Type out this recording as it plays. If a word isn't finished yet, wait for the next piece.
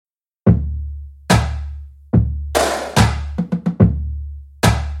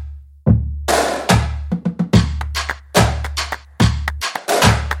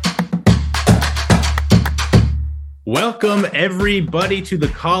Welcome, everybody, to the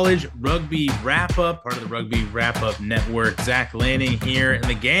College Rugby Wrap-Up, part of the Rugby Wrap-Up Network. Zach Lanning here, and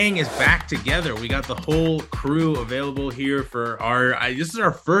the gang is back together. We got the whole crew available here for this is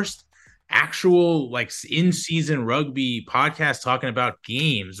our first actual, in-season rugby podcast talking about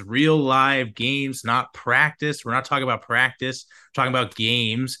games, real live games, not practice. We're not talking about practice, we're talking about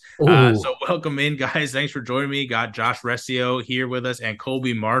games. So welcome in, guys. Thanks for joining me. Got Josh Rescio here with us and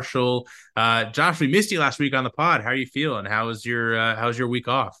Colby Marshall. Josh, we missed you last week on the pod. How are you feeling? How's your week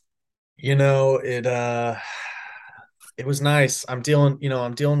off? It was nice. I'm dealing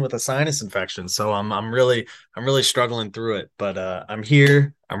with a sinus infection, so I'm really struggling through it. But I'm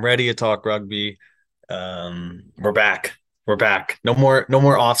here. I'm ready to talk rugby. We're back. We're back. No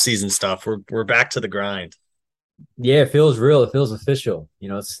more off-season stuff. We're back to the grind. Yeah, it feels real. It feels official.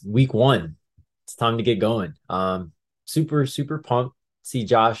 It's week one. It's time to get going. Super, super pumped. See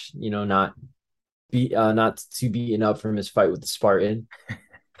Josh, not too beaten up from his fight with the Spartan.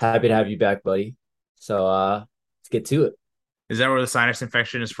 Happy to have you back, buddy. So let's get to it. Is that where the sinus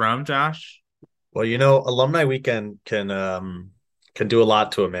infection is from, Josh? Well, alumni weekend can do a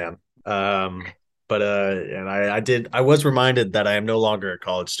lot to a man. But and I was reminded that I am no longer a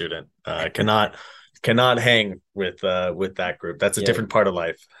college student. Cannot hang with that group. That's a Yeah. different part of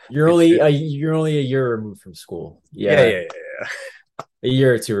life. You're only a year removed from school. Yeah. A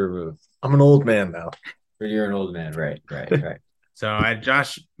year or two removed. I'm an old man now. You're an old man, right, right. So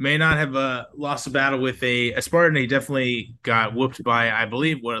Josh may not have lost a battle with a Spartan. He definitely got whooped by, I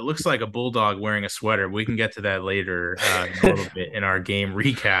believe, what it looks like a bulldog wearing a sweater. We can get to that later a little bit in our game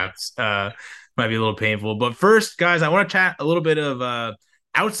recaps. Might be a little painful. But first, guys, I want to chat a little bit of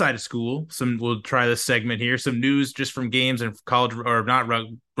outside of school. We'll try this segment here. Some news just from games and college, or not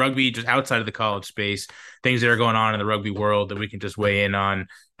rugby, just outside of the college space. Things that are going on in the rugby world that we can just weigh in on.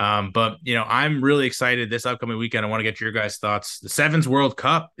 But I'm really excited this upcoming weekend. I want to get your guys' thoughts. The Sevens World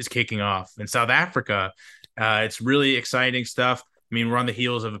Cup is kicking off in South Africa. It's really exciting stuff. I mean, we're on the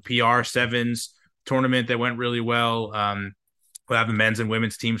heels of a PR Sevens tournament that went really well. We'll have the men's and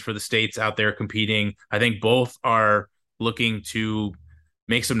women's teams for the states out there competing. I think both are looking to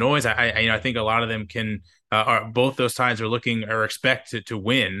make some noise. I think a lot of them can. Both those sides are looking or expect to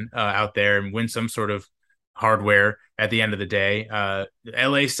win out there and win some sort of hardware at the end of the day.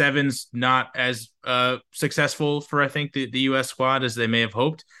 LA Sevens not as successful for, I think, the US squad as they may have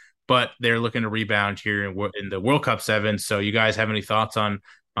hoped, but they're looking to rebound here in the World Cup Sevens. So you guys have any thoughts on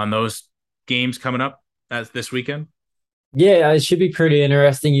those games coming up this weekend? Yeah, it should be pretty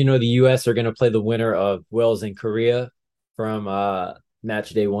interesting. The US are going to play the winner of Wales and Korea from match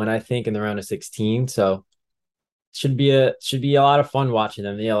day one, I think, in the round of 16. So should be a lot of fun watching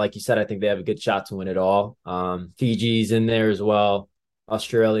them. Yeah, like you said, I think they have a good shot to win it all. Fiji's in there as well.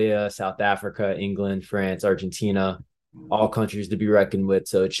 Australia, South Africa, England, France, Argentina, all countries to be reckoned with.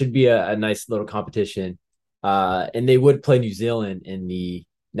 So it should be a nice little competition. And they would play New Zealand in the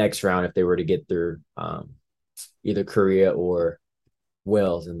next round if they were to get through either Korea or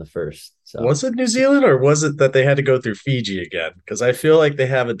Wales in the first. So Was it New Zealand or was it that they had to go through Fiji again? Because I feel like they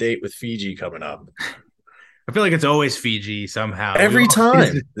have a date with Fiji coming up. I feel like it's always Fiji somehow. Every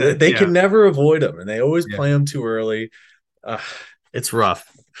time. They Yeah. can never avoid them, and they always Yeah. play them too early. It's rough.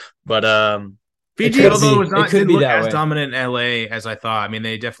 But Fiji, although it could didn't be look that as way. dominant in LA as I thought. I mean,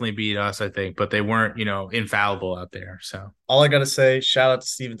 they definitely beat us, I think, but they weren't, infallible out there. So all I gotta say, shout out to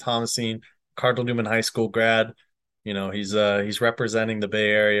Stephen Thomasine, Cardinal Newman High School grad. He's representing the Bay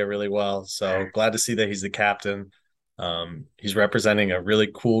Area really well. So glad to see that he's the captain. He's representing a really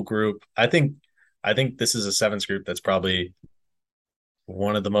cool group. I think this is a sevens group that's probably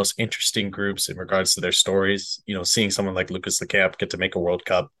one of the most interesting groups in regards to their stories. Seeing someone like Lucas Lecamp get to make a World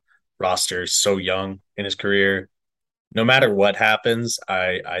Cup roster so young in his career. No matter what happens,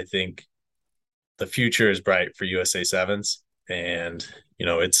 I think the future is bright for USA Sevens, and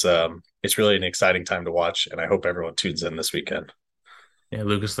it's really an exciting time to watch. And I hope everyone tunes in this weekend. yeah,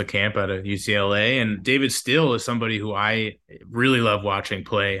 Lucas LeCamp out of UCLA, and David Still is somebody who I really love watching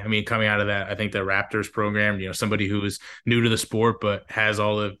play. I mean, coming out of that, I think the Raptors program, somebody who is new to the sport but has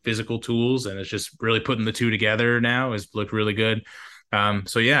all the physical tools and is just really putting the two together now has looked really good.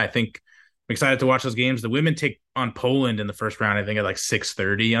 So yeah, I think I'm excited to watch those games. The women take on Poland in the first round, I think at like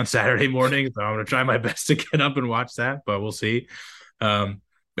 6:30 on Saturday morning. So I'm gonna try my best to get up and watch that, but we'll see.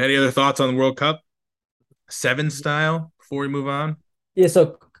 Any other thoughts on the World Cup? Seven style before we move on? Yeah,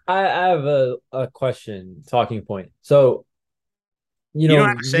 so I have a question, talking point. So You don't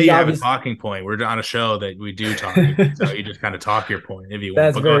have to say we you have a obviously talking point. We're on a show that we do talking, so you just kind of talk your point if you want.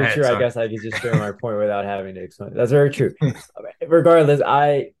 that's But go very ahead. true. I Sorry. guess I could just share my point without having to explain. That's very true. Regardless,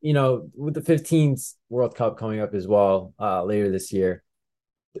 with the 15th World Cup coming up as well later this year,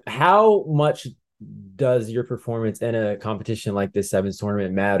 how much does your performance in a competition like this sevens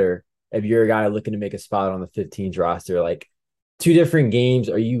tournament matter if you're a guy looking to make a spot on the 15s roster? Like two different games,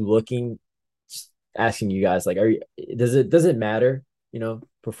 are you looking? Just asking you guys, like, does it matter?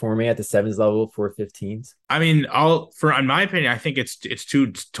 Performing at the sevens level for 15s. I mean, in my opinion, I think it's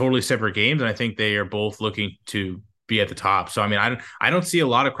two totally separate games, and I think they are both looking to be at the top. So I mean, I don't see a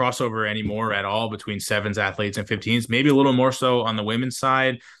lot of crossover anymore at all between sevens athletes and 15s. Maybe a little more so on the women's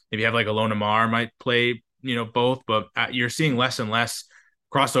side. Maybe you have like Alona Mar might play, both, but you're seeing less and less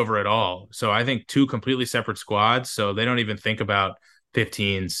crossover at all. So I think two completely separate squads. So they don't even think about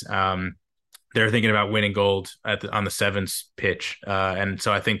 15s. They're thinking about winning gold on the sevens pitch, and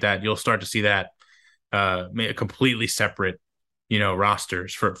so I think that you'll start to see that completely separate,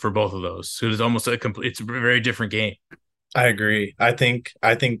 rosters for both of those. So it's almost it's a very different game. I agree. I think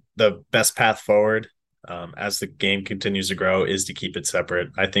the best path forward, as the game continues to grow, is to keep it separate.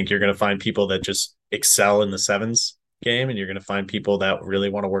 I think you're going to find people that just excel in the sevens game, and you're going to find people that really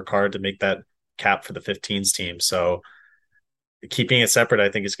want to work hard to make that cap for the 15s team. So keeping it separate, I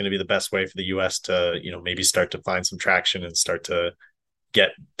think, is going to be the best way for the U.S. to, maybe start to find some traction and start to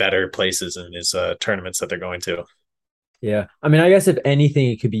get better places in his tournaments that they're going to. Yeah. I mean, I guess if anything,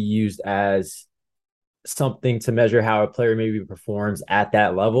 it could be used as something to measure how a player maybe performs at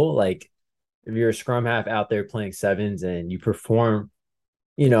that level. Like if you're a scrum half out there playing sevens and you perform,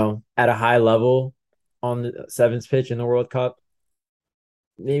 at a high level on the sevens pitch in the World Cup,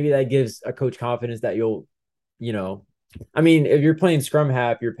 maybe that gives a coach confidence that you know, I mean, if you're playing scrum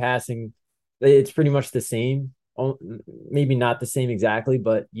half, you're passing, it's pretty much the same. Maybe not the same exactly,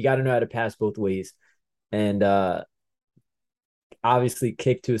 but you got to know how to pass both ways. And obviously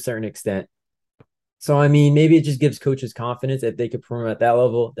kick to a certain extent. So, I mean, maybe it just gives coaches confidence that they can perform at that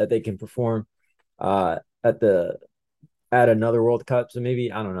level, that they can perform at another World Cup. So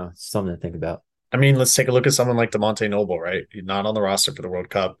maybe, I don't know, something to think about. I mean, let's take a look at someone like DeMonte Noble, right? He's not on the roster for the World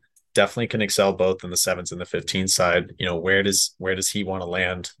Cup. Definitely can excel both in the sevens and the 15 side. Where does he want to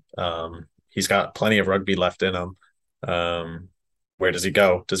land? He's got plenty of rugby left in him. Where does he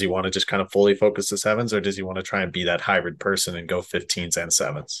go? Does he want to just kind of fully focus the sevens, or does he want to try and be that hybrid person and go 15s and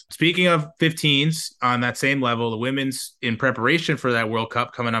sevens? Speaking of 15s on that same level, the women's in preparation for that World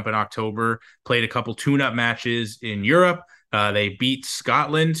Cup coming up in October played a couple tune-up matches in Europe. They beat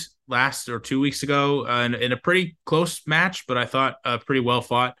Scotland last or 2 weeks ago in a pretty close match, but I thought a pretty well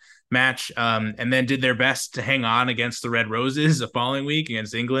fought match, and then did their best to hang on against the Red Roses the following week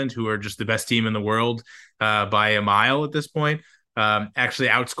against England, who are just the best team in the world by a mile at this point. Actually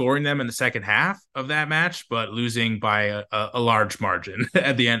outscoring them in the second half of that match, but losing by a large margin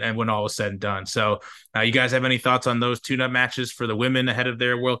at the end and when all was said and done. So you guys have any thoughts on those tune-up matches for the women ahead of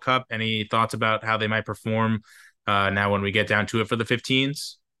their World Cup? Any thoughts about how they might perform now when we get down to it for the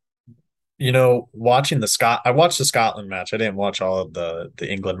 15s? I watched the Scotland match. I didn't watch all of the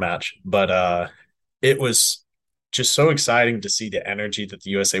England match, but it was just so exciting to see the energy that the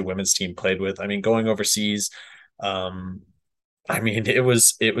USA women's team played with. I mean, going overseas, I mean,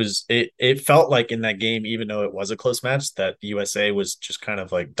 it felt like in that game, even though it was a close match, that the USA was just kind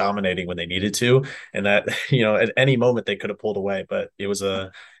of like dominating when they needed to, and that at any moment they could have pulled away. But it was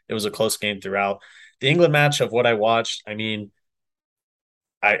a close game throughout. The England match, of what I watched, I mean,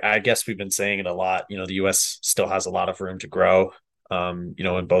 I guess we've been saying it a lot. The U.S. still has a lot of room to grow,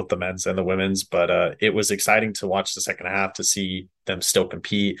 in both the men's and the women's. But it was exciting to watch the second half, to see them still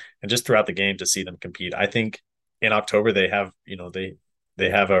compete, and just throughout the game to see them compete. I think in October they have, they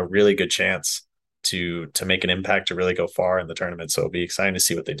have a really good chance to make an impact, to really go far in the tournament. So it'll be exciting to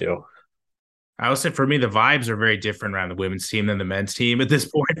see what they do. I would say for me, the vibes are very different around the women's team than the men's team at this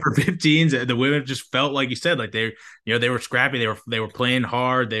point for 15s. The women just felt like you said, like they were scrappy. They were playing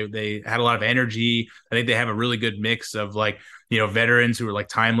hard. They had a lot of energy. I think they have a really good mix of like, veterans who are like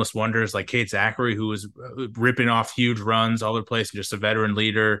timeless wonders, like Kate Zachary, who was ripping off huge runs all over the place and just a veteran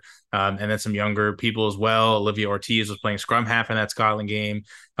leader. And then some younger people as well. Olivia Ortiz was playing scrum half in that Scotland game.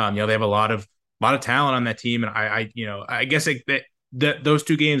 They have a lot of talent on that team. And I guess those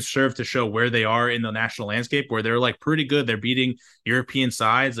two games serve to show where they are in the national landscape, where they're like pretty good. They're beating European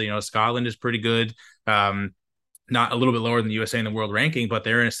sides. Scotland is pretty good. Not a little bit lower than the USA in the world ranking, but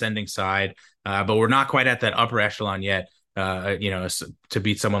they're an ascending side. But we're not quite at that upper echelon yet, to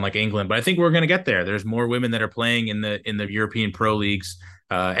beat someone like England. But I think we're going to get there. There's more women that are playing in the European pro leagues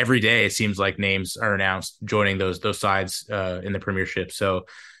every day it seems like names are announced joining those sides in the Premiership. So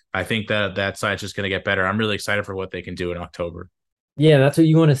I think that side's just going to get better. I'm really excited for what they can do in October. Yeah, that's what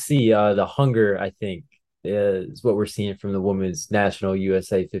you want to see. The hunger, I think, is what we're seeing from the women's national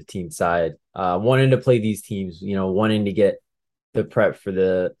USA 15 side. Wanting to play these teams, wanting to get the prep for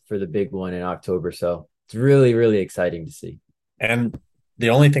the big one in October. So it's really, really exciting to see. And the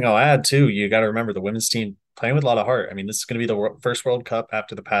only thing I'll add too, you got to remember the women's team playing with a lot of heart. I mean, this is going to be the first World Cup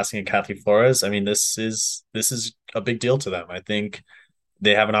after the passing of Kathy Flores. I mean, this is a big deal to them. I think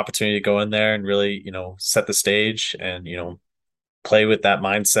they have an opportunity to go in there and really, set the stage and, play with that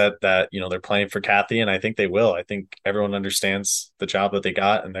mindset that, they're playing for Kathy. And I think they will. I think everyone understands the job that they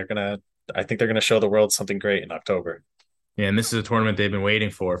got, and I think they're going to show the world something great in October. Yeah, and this is a tournament they've been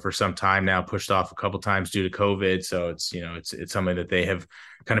waiting for some time now, pushed off a couple times due to COVID. So it's something that they have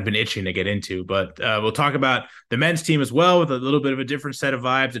kind of been itching to get into. But we'll talk about the men's team as well, with a little bit of a different set of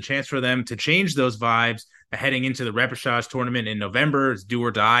vibes, a chance for them to change those vibes heading into the repechage tournament in November. It's do or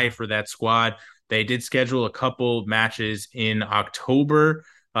die for that squad. They did schedule a couple matches in October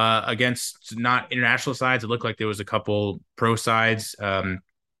against not international sides. It looked like there was a couple pro sides in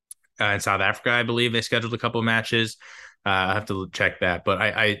South Africa, I believe they scheduled a couple of matches. I have to check that, but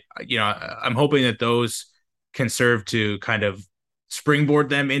I'm hoping that those can serve to kind of springboard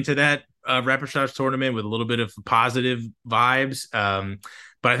them into that repechage tournament with a little bit of positive vibes.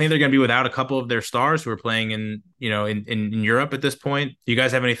 But I think they're going to be without a couple of their stars who are playing in Europe at this point. Do you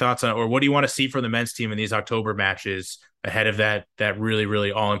guys have any thoughts on, or what do you want to see from the men's team in these October matches ahead of that really,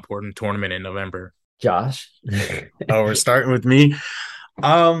 really all important tournament in November? Josh. Oh, we're starting with me.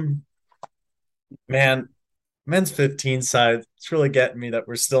 Man, men's 15 side, it's really getting me that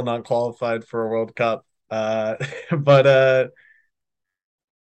we're still not qualified for a World Cup. But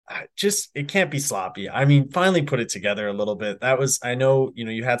just it can't be sloppy. I mean, finally put it together a little bit. That was, I know,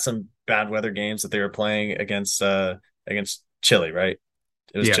 you had some bad weather games that they were playing against Chile, right?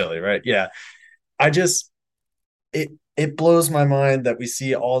 It was Chile, right? Yeah. I just it blows my mind that we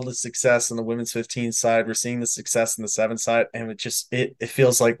see all the success in the women's 15 side. We're seeing the success in the 7 side, and it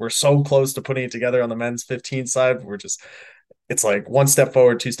feels like we're so close to putting it together on the men's 15 side. It's like one step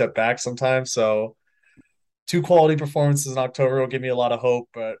forward, two step back sometimes. So 2 quality performances in October will give me a lot of hope,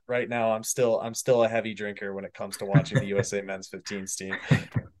 but right now I'm still a heavy drinker when it comes to watching the USA men's 15s team.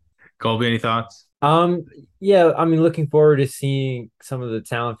 Colby, any thoughts? Yeah, I mean, looking forward to seeing some of the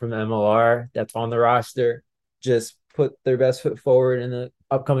talent from the MLR that's on the roster just put their best foot forward in the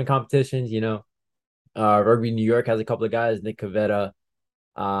upcoming competitions. Rugby New York has a couple of guys, Nick Cavetta,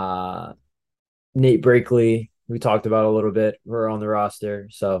 Nate Brakely, we talked about a little bit, were on the roster.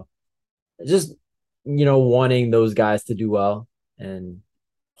 So just, wanting those guys to do well and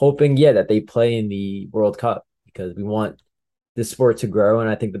hoping, that they play in the World Cup, because we want the sport to grow. And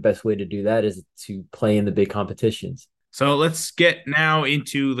I think the best way to do that is to play in the big competitions. So let's get now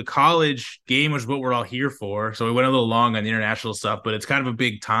into the college game, which is what we're all here for. So we went a little long on the international stuff, but it's kind of a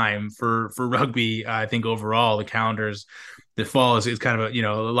big time for rugby. I think overall the calendars, the fall is kind of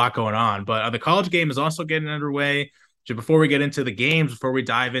a lot going on. But the college game is also getting underway. So before we get into the games, before we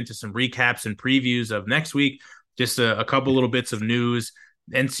dive into some recaps and previews of next week, just a couple little bits of news.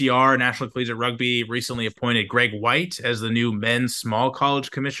 NCR, National Collegiate Rugby, recently appointed Greg White as the new men's small college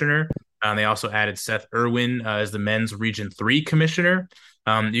commissioner. They also added Seth Irwin as the men's Region 3 commissioner.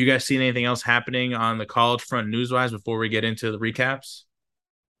 You guys seen anything else happening on the college front news-wise before we get into the recaps?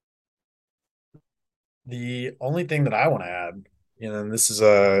 The only thing that I want to add, and this is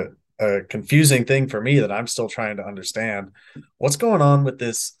a confusing thing for me that I'm still trying to understand, what's going on with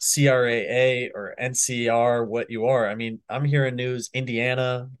this CRAA or NCR, what you are. I mean, I'm hearing news,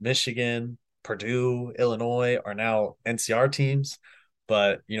 Indiana, Michigan, Purdue, Illinois are now NCR teams.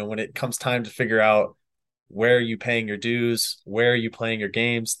 But, when it comes time to figure out where are you paying your dues, where are you playing your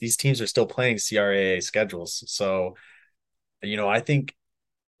games, these teams are still playing CRAA schedules. So, I think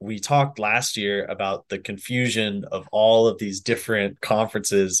we talked last year about the confusion of all of these different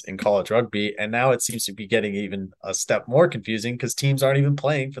conferences in college rugby. And now it seems to be getting even a step more confusing because teams aren't even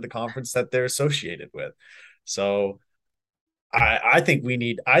playing for the conference that they're associated with. So I think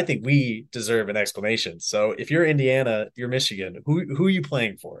we deserve an explanation. So if you're Indiana, you're Michigan, who are you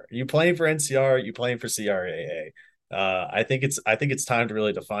playing for? Are you playing for NCR? Are you playing for CRAA? I think it's time to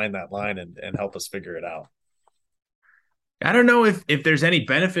really define that line and help us figure it out. I don't know if there's any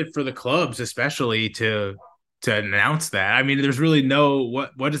benefit for the clubs, especially to announce that. I mean, there's really no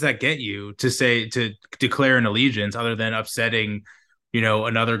what does that get you to declare an allegiance other than upsetting,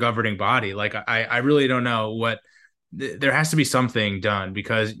 another governing body? Like I really don't know what. There has to be something done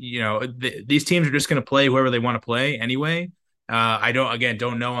because these teams are just going to play whoever they want to play anyway. I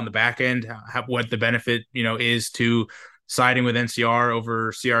don't know on the back end what the benefit, is to siding with NCR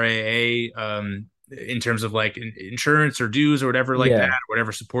over CRAA, in terms of like insurance or dues or whatever like that, Yeah.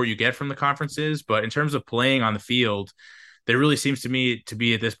 whatever support you get from the conferences. But in terms of playing on the field, there really seems to me to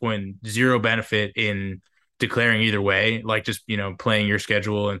be at this point zero benefit in declaring either way, like just, playing your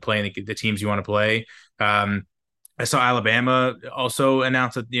schedule and playing the teams you want to play. I saw Alabama also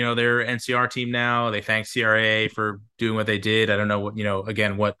announce that, their NCR team now. They thank CRA for doing what they did. I don't know what,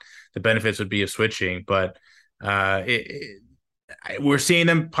 again, what the benefits would be of switching, but we're seeing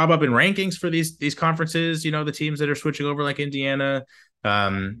them pop up in rankings for these conferences, the teams that are switching over like Indiana.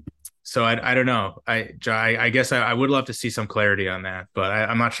 So I don't know. I guess I would love to see some clarity on that, but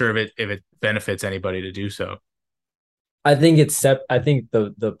I'm not sure if it benefits anybody to do so. I think I think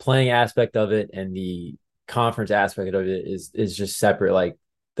the playing aspect of it and the conference aspect of it is just separate. Like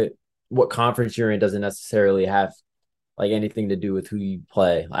what conference you're in doesn't necessarily have like anything to do with who you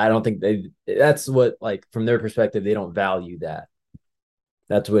play. I don't think that's what, like, from their perspective, they don't value that.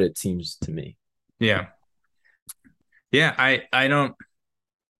 That's what it seems to me. Yeah. Yeah, I don't.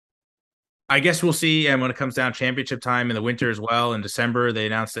 I guess we'll see. And when it comes down championship time in the winter as well, in December, they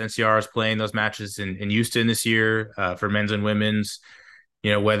announced the NCR is playing those matches in Houston this year, for men's and women's.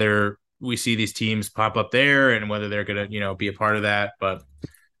 Whether we see these teams pop up there and whether they're going to, be a part of that. But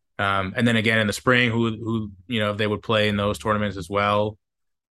and then again in the spring, who they would play in those tournaments as well.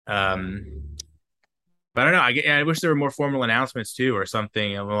 But I don't know. I wish there were more formal announcements too, or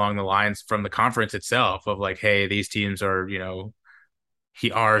something along the lines from the conference itself of like, hey, these teams are,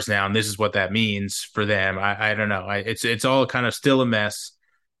 ours now, and this is what that means for them. I don't know. It's all kind of still a mess.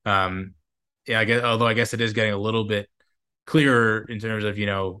 Yeah, I guess it is getting a little bit clearer in terms of,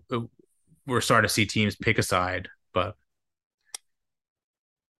 we're starting to see teams pick a side, but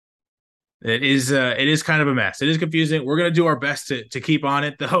it is kind of a mess. It is confusing. We're gonna do our best to keep on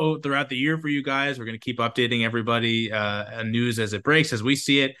it though throughout the year for you guys. We're gonna keep updating everybody news as it breaks, as we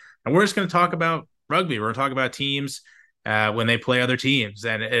see it, and we're just gonna talk about rugby. We're gonna talk about teams when they play other teams,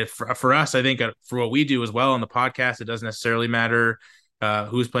 and for us, I think for what we do as well on the podcast, it doesn't necessarily matter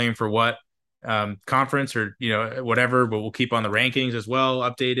who's playing for what conference or whatever, but we'll keep on the rankings as well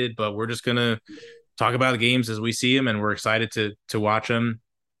updated. But we're just gonna talk about the games as we see them, and we're excited to watch them.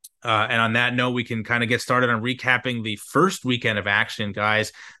 And on that note, we can kind of get started on recapping the first weekend of action,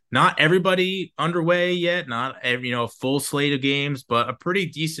 guys. Not everybody underway yet, not every, full slate of games, but a pretty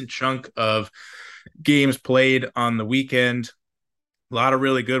decent chunk of games played on the weekend. A lot of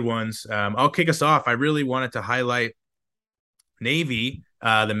really good ones. I'll kick us off. I really wanted to highlight Navy,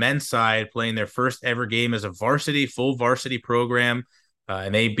 the men's side, playing their first ever game as a full varsity program.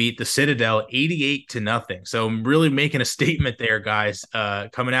 And they beat the Citadel 88-0. So I'm really making a statement there, guys,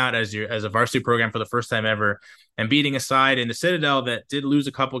 coming out as a varsity program for the first time ever and beating a side in the Citadel that did lose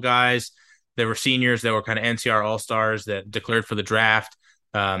a couple guys. There were seniors that were kind of NCR All-Stars that declared for the draft.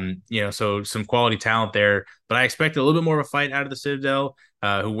 So some quality talent there. But I expect a little bit more of a fight out of the Citadel,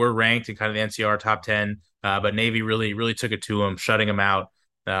 who were ranked in kind of the NCR top 10. But Navy really, really took it to them, shutting them out.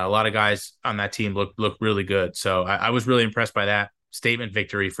 A lot of guys on that team look really good. So I was really impressed by that statement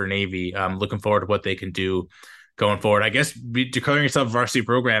victory for Navy. Looking forward to what they can do going forward. I guess declaring yourself a varsity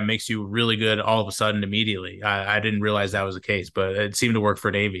program makes you really good all of a sudden immediately. I didn't realize that was the case, but it seemed to work for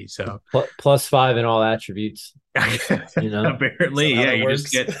Navy. So +5 in all attributes. Apparently, yeah,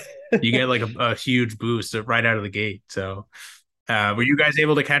 you get like a huge boost right out of the gate. So were you guys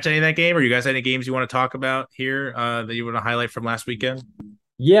able to catch any of that game? Or you guys any games you want to talk about here that you want to highlight from last weekend?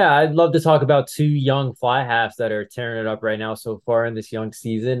 Yeah, I'd love to talk about two young fly halves that are tearing it up right now so far in this young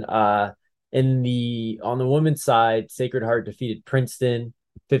season. On the women's side, Sacred Heart defeated Princeton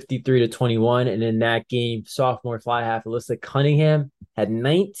 53-21, and in that game, sophomore fly half Alyssa Cunningham had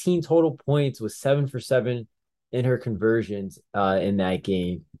 19 total points with 7 for 7 in her conversions in that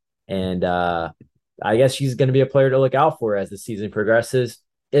game, and I guess she's going to be a player to look out for as the season progresses.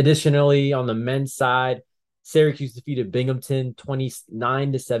 Additionally, on the men's side, Syracuse defeated Binghamton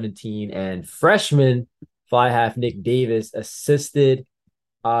 29-17, and freshman fly half Nick Davis assisted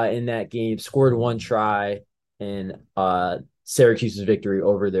in that game, scored one try in Syracuse's victory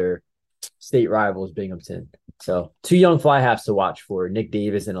over their state rivals Binghamton. So two young fly halves to watch for, Nick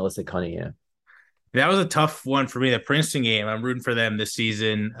Davis and Alyssa Cunningham. That was a tough one for me, the Princeton game. I'm rooting for them this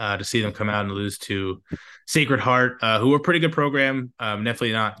season to see them come out and lose to Sacred Heart, who are a pretty good program.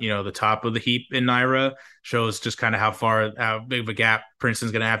 Definitely not, the top of the heap in NIRA. Shows just kind of how big of a gap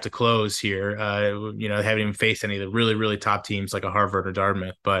Princeton's going to have to close here. They haven't even faced any of the really, really top teams like a Harvard or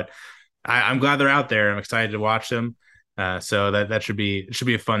Dartmouth. But I'm glad they're out there. I'm excited to watch them. So that should be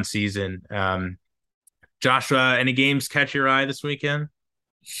a fun season. Joshua, any games catch your eye this weekend?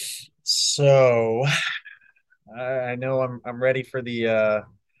 So I know I'm ready for the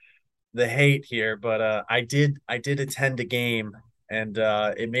hate here, but I did attend a game, and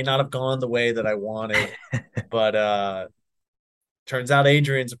it may not have gone the way that I wanted, but turns out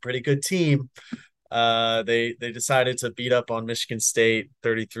Adrian's a pretty good team. They decided to beat up on Michigan State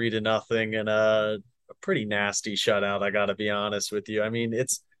 33-0 and a pretty nasty shutout, I gotta be honest with you. I mean,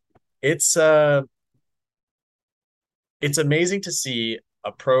 it's uh it's amazing to see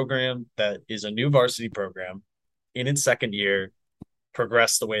a program that is a new varsity program in its second year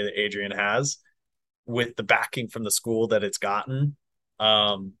progress the way that Adrian has with the backing from the school that it's gotten.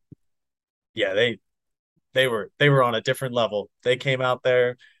 Um, yeah, they were on a different level. They came out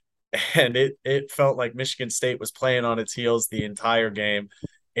there and it felt like Michigan State was playing on its heels the entire game.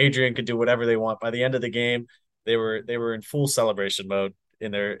 Adrian could do whatever they want. By the end of the game, they were in full celebration mode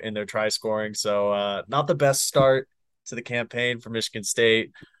in their try scoring. So not the best start to the campaign for Michigan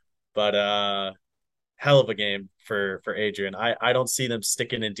State, but hell of a game for Adrian. I don't see them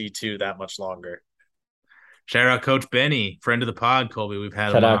sticking in D2 that much longer. Shout out Coach Benny, friend of the pod, Colby. We've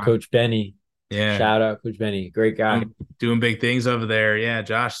had Shout him out on. Coach Benny. Yeah. Shout out Coach Benny. Great guy. Doing big things over there. Yeah,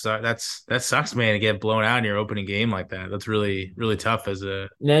 Josh, that sucks, man, to get blown out in your opening game like that. That's really, really tough as a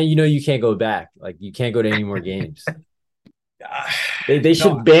Now you know you can't go back. Like you can't go to any more games. Ah, They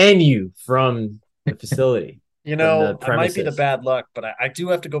should no, ban you from the facility, from the I might be the premises. bad luck, but I do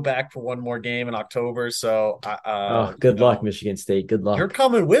have to go back for one more game in October. So, Oh, good luck, Michigan State. Good you're luck.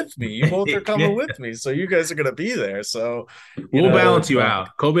 coming with me. You both are yeah. coming with me. So you guys are going to be there. So, We'll balance Good you luck. out.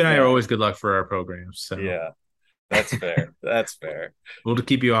 Colby and I are yeah, always good luck for our programs. So yeah, that's fair. That's fair. we'll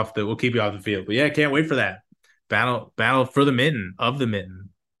keep you off the field. But yeah, can't wait for that. Battle for the mitten, of the mitten,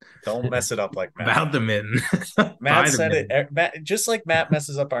 Don't mess it up like Matt. about the mitten, Matt by the said it. mitten. Matt, just like Matt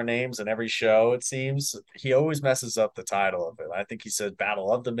messes up our names in every show, it seems he always messes up the title of it. I think he said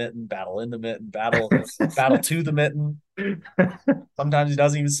 "Battle of the Mitten," "Battle in the Mitten," "Battle to the Mitten." Sometimes he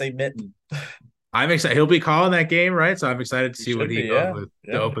doesn't even say "mitten." I'm excited. He'll be calling that game, right? So I'm excited to He see what should he be, goes yeah, with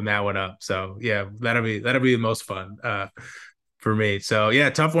to yeah. open that one up. So yeah, that'll be the most fun for me. So yeah,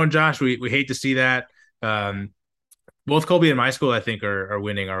 tough one, Josh. We hate to see that. Um, both Colby and my school, I think, are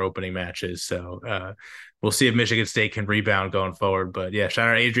winning our opening matches. So we'll see if Michigan State can rebound going forward. But yeah, shout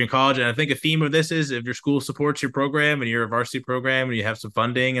out to Adrian College. And I think a theme of this is if your school supports your program and you're a varsity program and you have some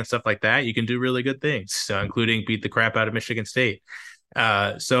funding and stuff like that, you can do really good things, including beat the crap out of Michigan State.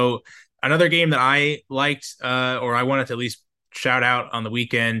 So another game that I liked, or I wanted to at least shout out on the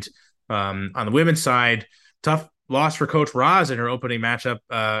weekend, on the women's side, tough loss for Coach Roz in her opening matchup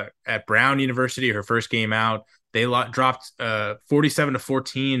at Brown University, her first game out. They dropped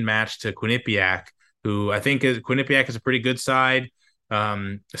 47-14 match to Quinnipiac, who I think Quinnipiac is a pretty good side,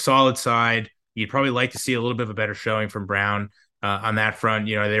 a solid side. You'd probably like to see a little bit of a better showing from Brown on that front.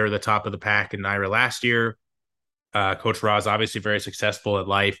 You know, they were the top of the pack in NYRA last year. Coach Roz obviously very successful at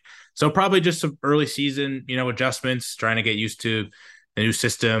life, so probably just some early season, adjustments, trying to get used to the new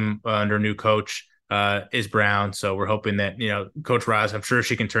system under a new coach. Is Brown, so we're hoping that Coach Roz, I'm sure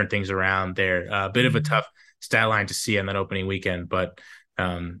she can turn things around there. A bit of a tough stat line to see on that opening weekend, but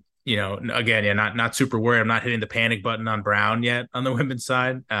again, yeah, not super worried. I'm not hitting the panic button on Brown yet on the women's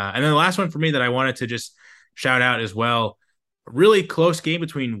side. And then the last one for me that I wanted to just shout out as well, really close game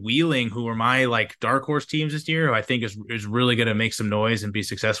between Wheeling, who were my dark horse teams this year, who I think is really going to make some noise and be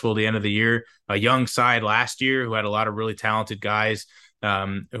successful at the end of the year. A young side last year who had a lot of really talented guys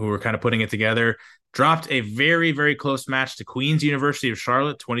who were kind of putting it together. Dropped a very, very close match to Queens University of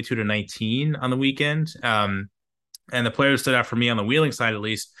Charlotte, 22-19 on the weekend. And the player who stood out for me on the Wheeling side, at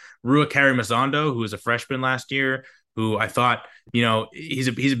least, Rua Karimazondo, who was a freshman last year, who I thought, he's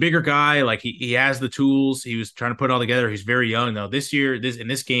a bigger guy. Like he has the tools. He was trying to put it all together. He's very young though. This year, in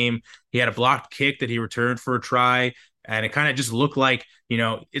this game, he had a blocked kick that he returned for a try. And it kind of just looked like,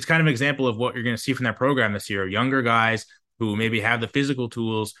 it's kind of an example of what you're going to see from that program this year. Younger guys who maybe have the physical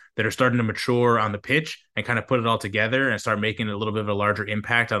tools that are starting to mature on the pitch and kind of put it all together and start making a little bit of a larger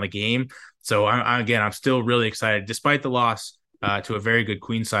impact on the game. So I'm still really excited, despite the loss to a very good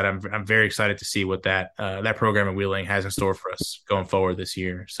Queen side. I'm very excited to see what that program in Wheeling has in store for us going forward this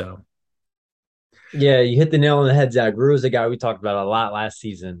year. So Yeah, you hit the nail on the head, Zach. Rue is a guy we talked about a lot last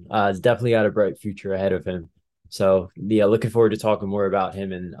season. He's definitely got a bright future ahead of him. So yeah, looking forward to talking more about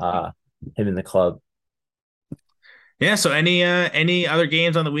him and him in the club. yeah. So any other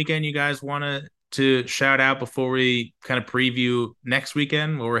games on the weekend you guys want to shout out before we kind of preview next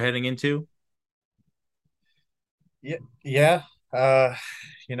weekend, what we're heading into? Yeah, yeah. Don't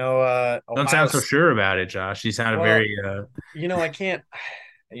sound Ohio. so sure about it, Josh. You sounded Well, very I can't.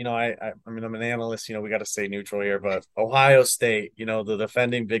 I mean, I'm an analyst. We got to stay neutral here, but Ohio State, the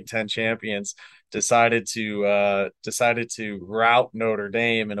defending Big Ten champions, decided to rout Notre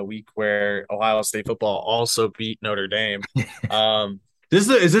Dame in a week where Ohio State football also beat Notre Dame. Um, Is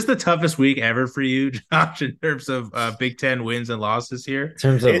this the toughest week ever for you, Josh, in terms of Big Ten wins and losses here? In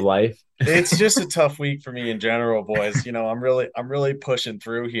terms of it life. it's just a tough week for me in general, boys. I'm really pushing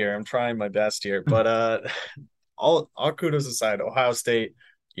through here. I'm trying my best here, but all kudos aside, Ohio State,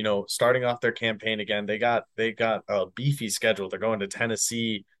 starting off their campaign again, they got a beefy schedule. They're going to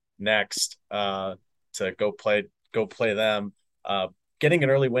Tennessee next to go play them. Uh, Getting an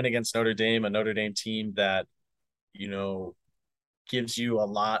early win against Notre Dame, a Notre Dame team that you know gives you a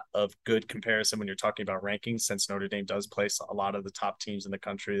lot of good comparison when you're talking about rankings, since Notre Dame does place a lot of the top teams in the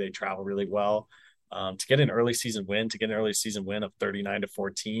country. They travel really well. To get an early season win, of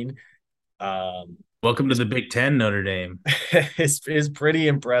 39-14, um, Welcome to the Big Ten, Notre Dame. is pretty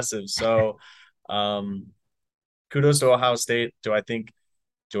impressive. So, um, kudos to Ohio State. Do I think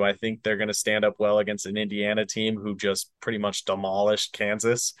they're going to stand up well against an Indiana team who just pretty much demolished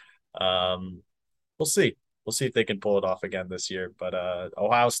Kansas? Um, we'll see. We'll see if they can pull it off again this year. But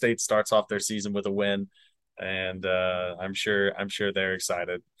Ohio State starts off their season with a win, and I'm sure they're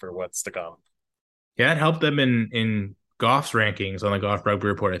excited for what's to come. Yeah, it helped them in Goff's rankings on the Goff Rugby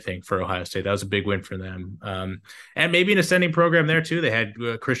Report, I think, for Ohio State. That was a big win for them. And maybe an ascending program there, too. They had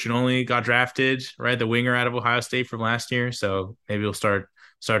Christian Only got drafted, right? The winger out of Ohio State from last year. So maybe we'll start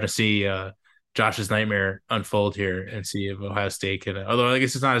to see Josh's nightmare unfold here and see if Ohio State can, although I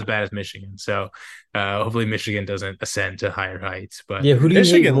guess it's not as bad as Michigan. So hopefully Michigan doesn't ascend to higher heights. But Yeah, who do you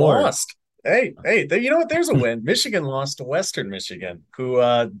hate Michigan more? lost. Hey, you know what? There's a win. Michigan lost to Western Michigan, who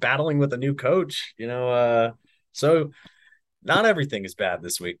battling with a new coach. So not everything is bad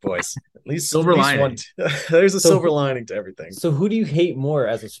this week, boys. Silver at least lining. there's a So silver who- lining to everything. So who do you hate more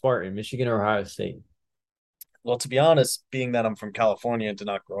as a Spartan, Michigan or Ohio State? Well, to be honest, being that I'm from California and did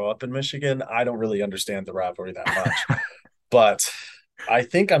not grow up in Michigan, I don't really understand the rivalry that much. But I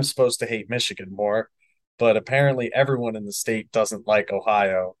think I'm supposed to hate Michigan more. But apparently, everyone in the state doesn't like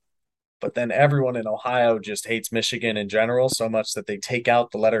Ohio. But then everyone in Ohio just hates Michigan in general so much that they take out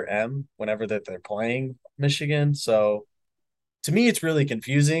the letter M whenever that they're playing Michigan. So to me, it's really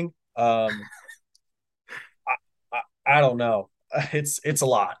confusing. I don't know. It's a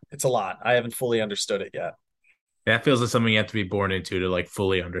lot. It's a lot. I haven't fully understood it yet. That feels like something you have to be born into to like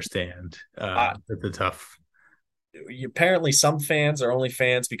fully understand. Uh, That's a tough. Apparently, some fans are only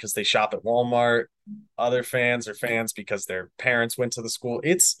fans because they shop at Walmart. Other fans are fans because their parents went to the school.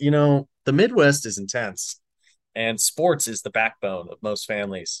 The Midwest is intense, and sports is the backbone of most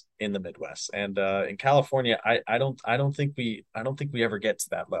families in the Midwest. And in California, I don't think we ever get to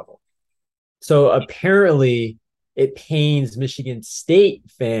that level. So apparently it pains Michigan State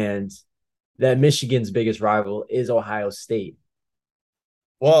fans that Michigan's biggest rival is Ohio State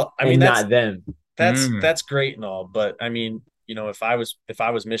Well, I mean and that's not them. that's Mm. that's great and all, but I mean, if I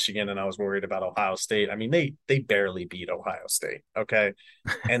was Michigan and I was worried about Ohio State, I mean they barely beat Ohio State, okay?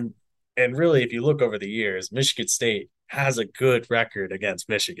 And and really, if you look over the years, Michigan State has a good record against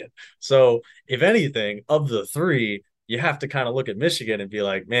Michigan. So if anything, of the three, you have to kind of look at Michigan and be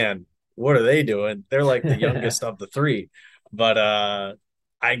like, man, what are they doing? They're like the youngest of the three. But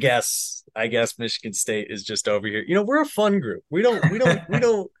I guess Michigan State is just over here. We're a fun group. We don't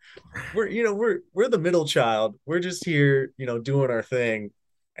we're the middle child. We're just here, doing our thing,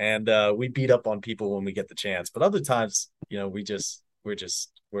 and we beat up on people when we get the chance. But other times, we're just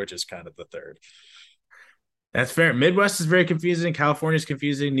kind of the third. That's fair. Midwest is very confusing. California is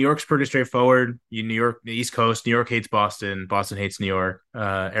confusing. New York's pretty straightforward. New York, the East Coast. New York hates Boston. Boston hates New York.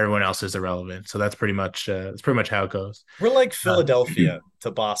 Everyone else is irrelevant. So that's pretty much how it goes. We're like Uh, Philadelphia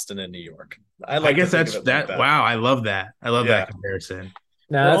to Boston and New York. I I like to guess think of that's it like that. that. Wow, I love that. I love Yeah, that comparison.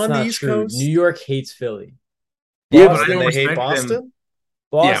 No, we're that's on the not East true. New Coast. York hates Philly. Yeah, but I Boston, don't they hate respect them.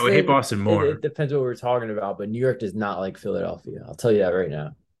 Boston. Yeah, we hate Boston, Boston it more. depends what we're talking about, but New York does not like Philadelphia. I'll tell you that right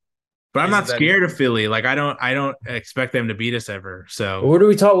now. But I'm Isn't not that scared of Philly. Like I don't expect them to beat us ever. But So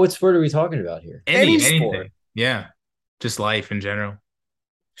what sport are we talking about here? any anything. sport? Yeah. Just life in general.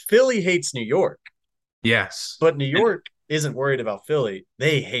 Philly hates New York, Yes. but New And York isn't worried about Philly.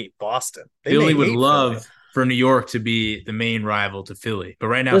 They hate Boston. They may Philly would hate Philly. love for New York to be the main rival to Philly. But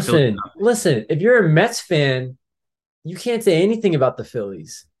right now, Philly's Listen, if you're a Mets fan, you can't say anything about the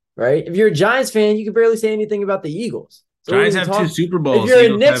Phillies, right? If you're a Giants fan, you can barely say anything about the Eagles. So Giants have two Super Bowls. if you're a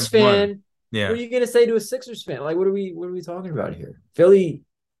Eagles Knicks have one. fan, Yeah. what are you gonna say to a Sixers fan? Like, what are we talking about here? Philly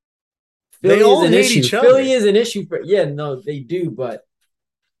They all is an hate issue. each other. Philly is an issue for no, they do, but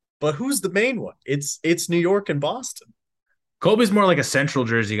But who's the main one? It's New York and Boston. Colby's more like a Central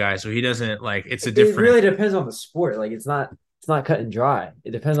Jersey guy, so he doesn't like. It's a It different. really depends on the sport. Like it's not cut and dry.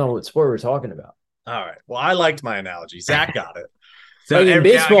 It depends on what sport we're talking about. All right. Well, I liked my analogy. Zach got it. So Like in yeah, I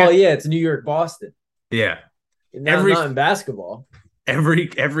baseball, guess yeah, it's New York, Boston. yeah. Not Every not in basketball.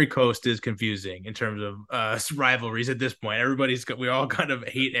 every coast is confusing in terms of rivalries at this point. We all kind of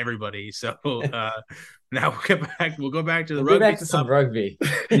hate everybody. So now we'll go back to the We'll get rugby back to some stuff. rugby.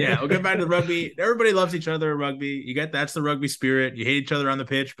 Yeah, we'll get back to the rugby. Everybody loves each other in rugby. That's the rugby spirit. You hate each other on the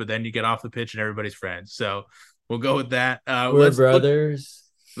pitch, but then you get off the pitch and everybody's friends. So we'll go with that. We're brothers.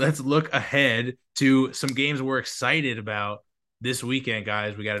 Let's look ahead to some games we're excited about this weekend,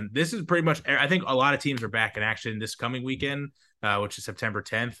 guys. This is pretty much, I think a lot of teams are back in action this coming weekend, which is September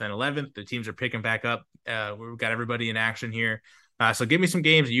 10th and 11th. The teams are picking back up. We've got everybody in action here. So give me some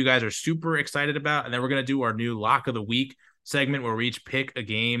games that you guys are super excited about. And then we're going to do our new lock of the week segment where we each pick a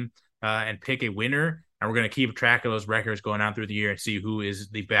game and pick a winner. And we're going to keep track of those records going on through the year and see who is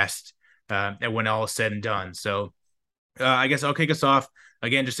the best when all is said and done. So I guess I'll kick us off.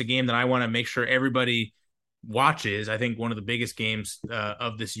 Again, just a game that I want to make sure everybody watches. I think one of the biggest games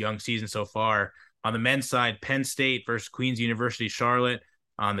of this young season so far. On the men's side, Penn State versus Queen's University Charlotte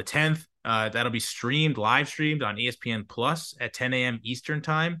on the 10th. That'll be live streamed on ESPN Plus at 10 a.m. Eastern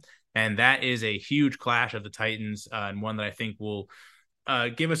time. And that is a huge clash of the Titans and one that I think will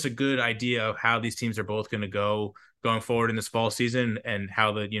give us a good idea of how these teams are both going to go going forward in this fall season and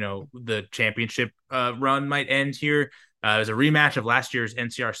how the championship run might end here. It was a rematch of last year's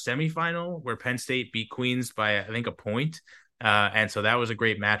NCR semifinal where Penn State beat Queens by, I think, a point. And so that was a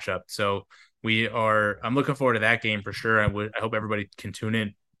great matchup. So I'm looking forward to that game for sure. I hope everybody can tune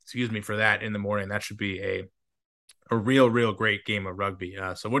in, for that in the morning. That should be a real great game of rugby.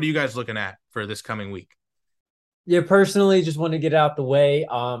 So what are you guys looking at for this coming week? Yeah, personally, just want to get out the way.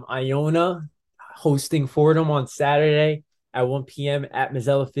 Iona hosting Fordham on Saturday at 1 p.m. at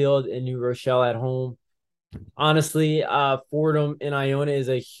Mazzella Field in New Rochelle at home. Honestly, Fordham and Iona is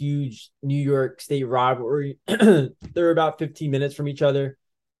a huge New York State rivalry. They're about 15 minutes from each other.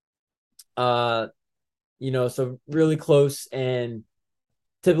 So really close. And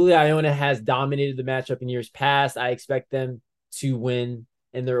typically Iona has dominated the matchup in years past. I expect them to win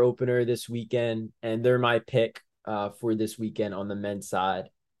in their opener this weekend, and they're my pick for this weekend on the men's side.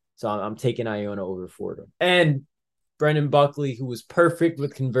 So I'm taking Iona over Fordham. And Brendan Buckley, who was perfect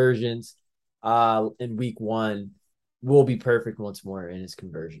with conversions in week 1, will be perfect once more in his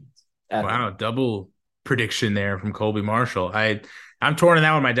conversions. Wow, double prediction there from Colby Marshall. I'm torn on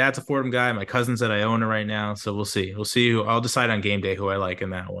that one. My dad's a Fordham guy. My cousin's at Iona right now, so we'll see. I'll decide on game day who I like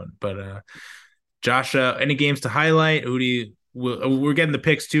in that one. But Josh, any games to highlight? We're getting the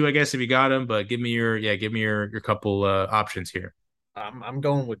picks too, I guess, if you got them. But give me your couple options here. I'm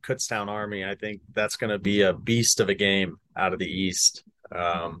going with Kutztown Army. I think that's going to be a beast of a game out of the East.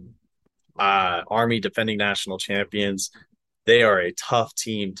 Army defending national champions. They are a tough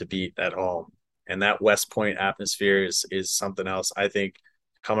team to beat at home. And that West Point atmosphere is something else. I think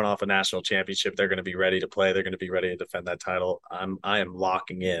coming off a national championship, they're going to be ready to play. They're going to be ready to defend that title. I am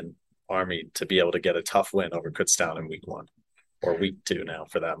locking in Army to be able to get a tough win over Kutztown in week 1 or week 2 now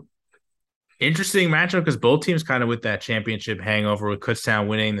for them. Interesting matchup because both teams kind of with that championship hangover with Kutztown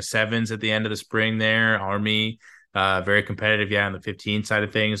winning the 7s at the end of the spring there. Army, very competitive, on the 15 side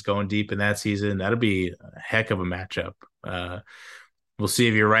of things, going deep in that season. That'll be a heck of a matchup. We'll see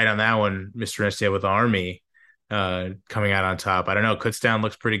if you're right on that one, Mr. STA, with Army coming out on top. I don't know. Kutztown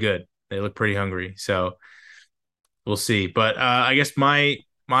looks pretty good. They look pretty hungry. So we'll see. But I guess my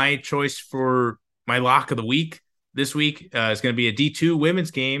choice for my lock of the week this week is going to be a D2 women's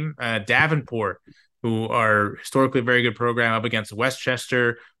game. Davenport, who are historically a very good program, up against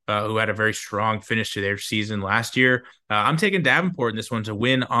Westchester, who had a very strong finish to their season last year. I'm taking Davenport in this one to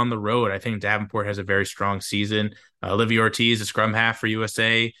win on the road. I think Davenport has a very strong season. Olivia Ortiz, the scrum half for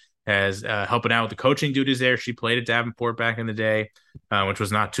USA, has helping out with the coaching duties there. She played at Davenport back in the day, which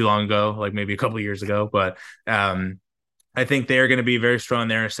was not too long ago, like maybe a couple of years ago. But I think they're going to be very strong in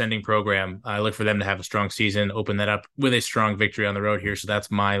their ascending program. I look for them to have a strong season, open that up with a strong victory on the road here. So that's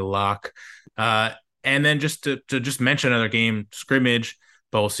my lock. And then just to just mention another game, scrimmage,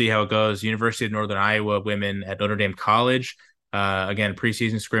 but we'll see how it goes. University of Northern Iowa women at Notre Dame College. Again,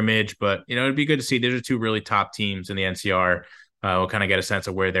 preseason scrimmage, but it'd be good to see. These are two really top teams in the NCR. We'll kind of get a sense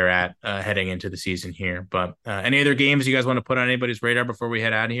of where they're at heading into the season here. But any other games you guys want to put on anybody's radar before we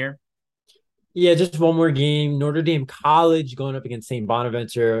head out of here? Yeah, just one more game. Notre Dame College going up against St.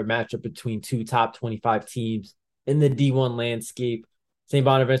 Bonaventure, a matchup between two top 25 teams in the D1 landscape. St.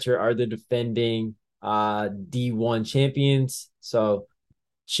 Bonaventure are the defending D1 champions, so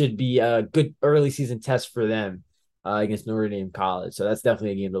should be a good early season test for them. against Notre Dame College. So that's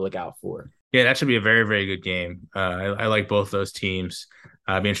definitely a game to look out for. Yeah, that should be a very, very good game. I like both those teams.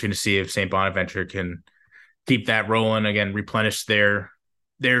 It'd be interesting to see if St. Bonaventure can keep that rolling again, replenish their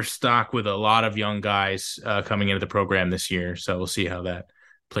stock with a lot of young guys coming into the program this year. So we'll see how that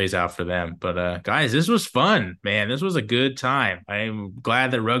plays out for them. But guys, this was fun, man. This was a good time. I'm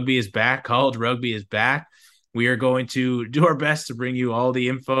glad that rugby is back. College rugby is back. We are going to do our best to bring you all the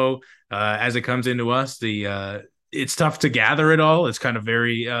info as it comes into us. It's tough to gather it all. It's kind of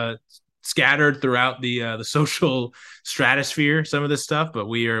very scattered throughout the social stratosphere, some of this stuff, but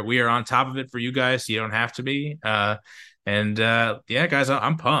we are on top of it for you guys. So you don't have to be. Yeah, guys,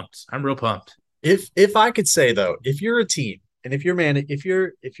 I'm pumped. I'm real pumped. If I could say though, if you're a team and if you're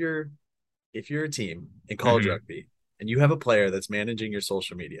a team in college rugby and you have a player that's managing your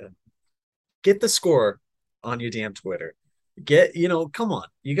social media, get the score on your damn Twitter. Come on,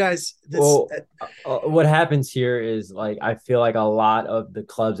 you guys. What happens here is like I feel like a lot of the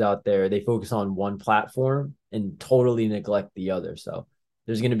clubs out there, they focus on one platform and totally neglect the other. So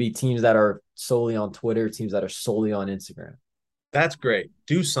there's going to be teams that are solely on Twitter, teams that are solely on Instagram. That's great.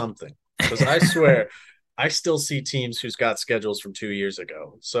 Do something, because I swear I still see teams who's got schedules from 2 years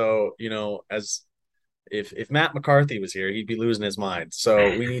ago. So as if Matt McCarthy was here, he'd be losing his mind.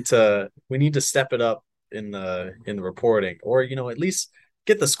 So we need to step it up in the reporting, or at least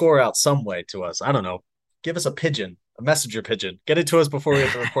get the score out some way to us. I don't know, give us a messenger pigeon, get it to us before we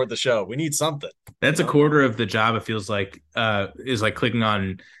have to record the show. We need something. That's a quarter of the job, it feels like, is like clicking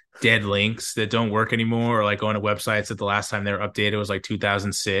on dead links that don't work anymore, or like going to websites that the last time they were updated was like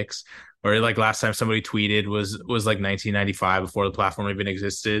 2006, or like last time somebody tweeted was like 1995, before the platform even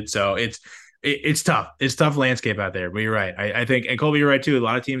existed. So it's tough. It's tough landscape out there, but you're right. I think, and Colby, you're right too. A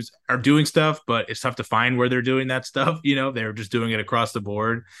lot of teams are doing stuff, but it's tough to find where they're doing that stuff. They're just doing it across the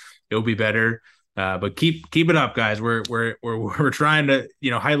board. It'll be better. But keep it up, guys. We're trying to,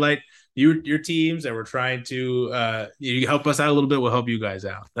 highlight your teams, and we're trying to, you help us out a little bit. We'll help you guys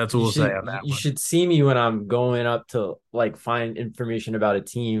out. That's what we'll say on that. You should see me when I'm going up to like find information about a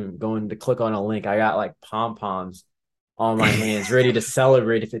team, going to click on a link. I got like pom-poms on my hands, ready to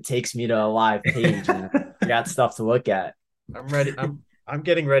celebrate if it takes me to a live page, and I got stuff to look at. I'm ready. I'm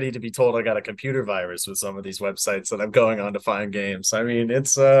getting ready to be told I got a computer virus with some of these websites that I'm going on to find games. I mean,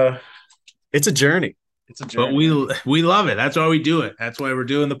 it's a journey. It's a journey. But we love it. That's why we do it. That's why we're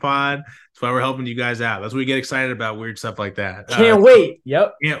doing the pod. That's why we're helping you guys out. That's why we get excited about weird stuff like that. Can't wait.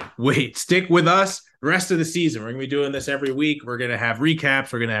 Yep. Can't wait. Stick with us the rest of the season. We're going to be doing this every week. We're going to have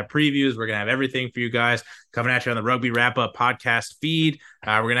recaps. We're going to have previews. We're going to have everything for you guys coming at you on the Rugby Wrap Up podcast feed.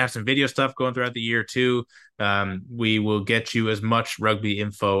 We're going to have some video stuff going throughout the year too. We will get you as much rugby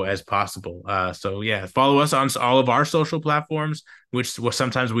info as possible. So yeah, follow us on all of our social platforms, which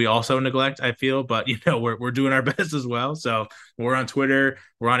sometimes we also neglect, I feel, but we're doing our best as well. So we're on Twitter,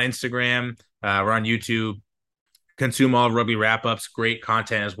 we're on Instagram, we're on YouTube. Consume all of Rugby Wrap-Ups, great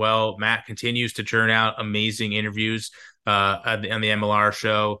content as well. Matt continues to churn out amazing interviews on the MLR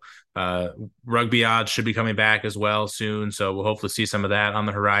show. Rugby Odds should be coming back as well soon, so we'll hopefully see some of that on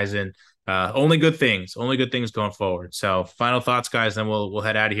the horizon. Only good things going forward. So final thoughts, guys, then we'll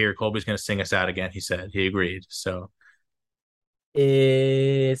head out of here. Colby's going to sing us out again, he said. He agreed. So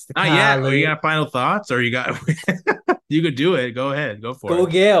it's the college. Yeah, you got final thoughts, or you got you could do it. Go ahead, go for it. Go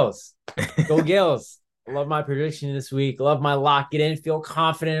Gales. Go Gales. Love my prediction this week. Love my lock it in. Feel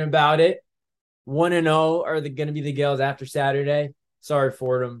confident about it. 1-0 are going to be the Gales after Saturday. Sorry,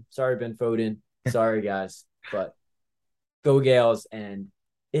 Fordham. Sorry, Ben Foden. Sorry, guys. But go Gales. And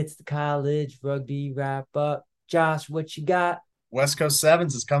it's the college rugby wrap up. Josh, what you got? West Coast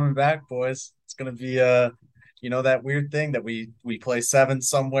Sevens is coming back, boys. It's going to be that weird thing that we play sevens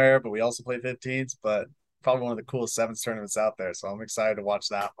somewhere, but we also play 15s. But probably one of the coolest sevens tournaments out there. So I'm excited to watch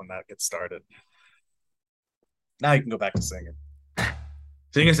that when that gets started. Now you can go back to singing.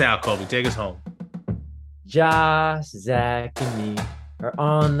 Sing us out, Colby. Take us home. Josh, Zach, and me are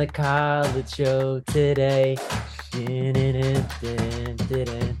on the college show today.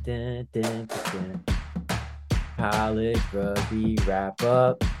 College rugby wrap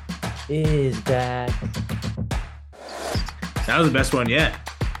up is back. That was the best one yet.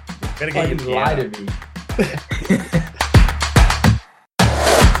 Gotta get you lie to me.